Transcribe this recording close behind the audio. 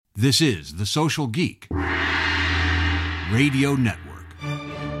This is the Social Geek Radio Network.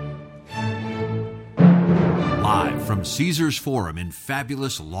 Live from Caesars Forum in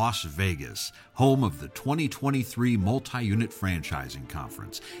fabulous Las Vegas, home of the 2023 Multi-Unit Franchising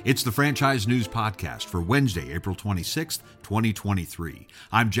Conference. It's the Franchise News Podcast for Wednesday, April 26th, 2023.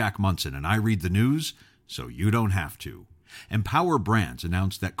 I'm Jack Monson, and I read the news so you don't have to. Empower Brands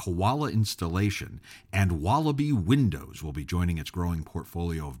announced that Koala Installation and Wallaby Windows will be joining its growing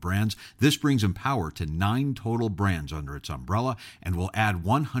portfolio of brands. This brings Empower to 9 total brands under its umbrella and will add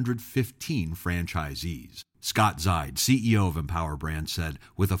 115 franchisees. Scott Zeid, CEO of Empower Brands, said,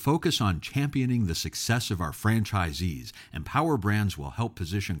 "With a focus on championing the success of our franchisees, Empower Brands will help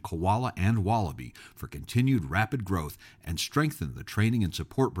position Koala and Wallaby for continued rapid growth and strengthen the training and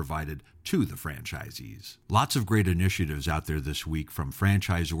support provided to the franchisees." Lots of great initiatives out there this week from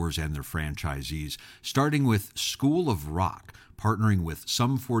franchisors and their franchisees, starting with School of Rock, partnering with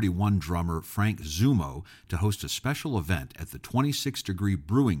Sum 41 drummer Frank Zumo to host a special event at the 26 Degree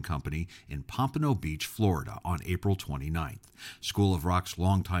Brewing Company in Pompano Beach, Florida on April 29th. School of Rock's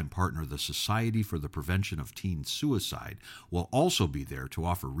longtime partner, the Society for the Prevention of Teen Suicide, will also be there to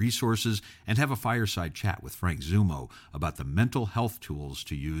offer resources and have a fireside chat with Frank Zumo about the mental health tools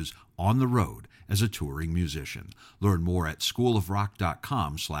to use on the road as a touring musician. Learn more at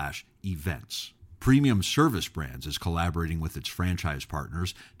schoolofrock.com/events. Premium Service Brands is collaborating with its franchise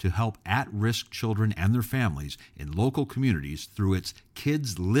partners to help at-risk children and their families in local communities through its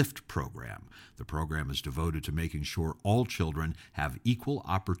Kids Lift program. The program is devoted to making sure all children have equal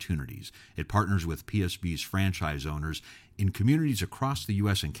opportunities. It partners with PSB's franchise owners in communities across the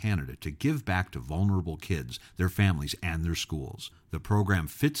U.S. and Canada to give back to vulnerable kids, their families, and their schools. The program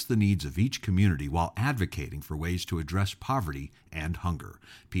fits the needs of each community while advocating for ways to address poverty and hunger.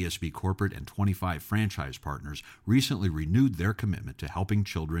 PSB Corporate and 25 franchise partners recently renewed their commitment to helping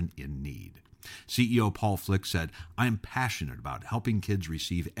children in need. CEO Paul Flick said, "I am passionate about helping kids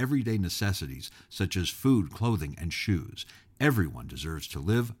receive everyday necessities such as food, clothing, and shoes. Everyone deserves to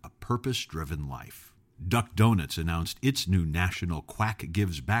live a purpose-driven life." Duck Donuts announced its new national Quack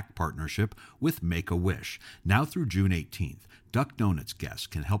Gives Back partnership with Make-A-Wish. Now through June 18th, Duck Donuts guests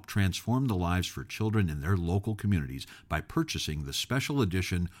can help transform the lives for children in their local communities by purchasing the special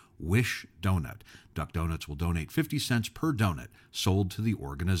edition Wish Donut. Duck Donuts will donate 50 cents per donut sold to the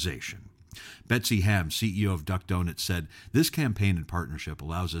organization. Betsy Ham, CEO of Duck Donuts, said, "This campaign and partnership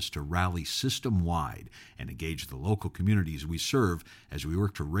allows us to rally system-wide and engage the local communities we serve as we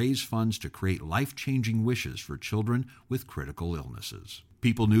work to raise funds to create life-changing wishes for children with critical illnesses."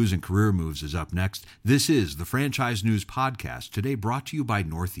 People News and Career Moves is up next. This is the Franchise News Podcast, today brought to you by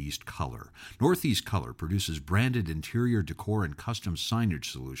Northeast Color. Northeast Color produces branded interior decor and custom signage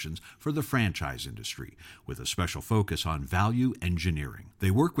solutions for the franchise industry, with a special focus on value engineering.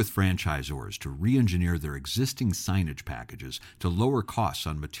 They work with franchisors to re-engineer their existing signage packages to lower costs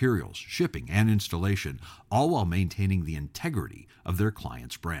on materials, shipping, and installation, all while maintaining the integrity of their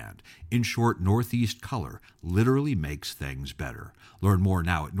client's brand. In short, Northeast Color literally makes things better. Learn more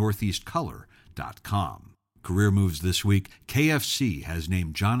now at northeastcolor.com. Career Moves this week. KFC has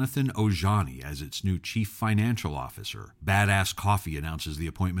named Jonathan Ojani as its new Chief Financial Officer. Badass Coffee announces the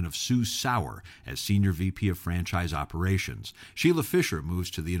appointment of Sue Sauer as Senior VP of Franchise Operations. Sheila Fisher moves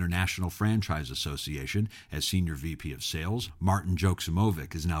to the International Franchise Association as Senior VP of Sales. Martin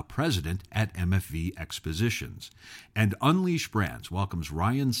Joksimovic is now President at MFV Expositions. And Unleash Brands welcomes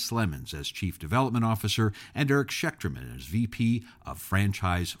Ryan Slemons as Chief Development Officer and Eric Schechterman as VP of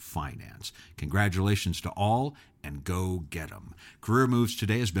Franchise Finance. Congratulations to all, and go get 'em. Career Moves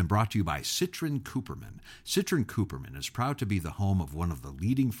today has been brought to you by Citrin Cooperman. Citrin Cooperman is proud to be the home of one of the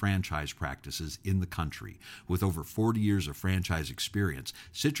leading franchise practices in the country. With over 40 years of franchise experience,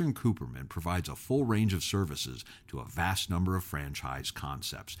 Citrin Cooperman provides a full range of services to a vast number of franchise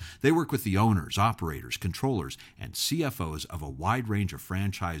concepts. They work with the owners, operators, controllers, and CFOs of a wide range of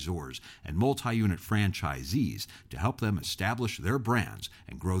franchisors and multi-unit franchisees to help them establish their brands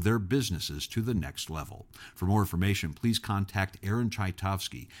and grow their businesses to the next level. For more information, please contact Aaron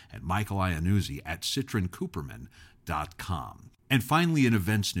Chaitovsky and Michael Iannuzzi at citrincooperman.com. And finally, in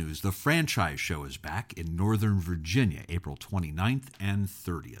events news, the Franchise Show is back in Northern Virginia, April 29th and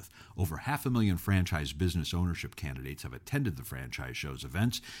 30th. Over 500,000 franchise business ownership candidates have attended the Franchise Show's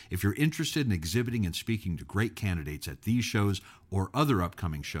events. If you're interested in exhibiting and speaking to great candidates at these shows or other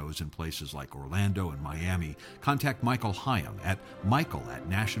upcoming shows in places like Orlando and Miami, contact Michael Hyam at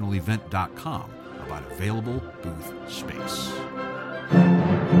michael@nationalevent.com about available booth space.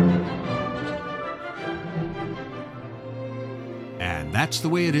 And that's the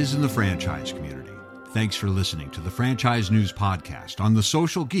way it is in the franchise community. Thanks for listening to the Franchise News Podcast on the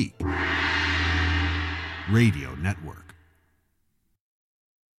Social Geek Radio Network.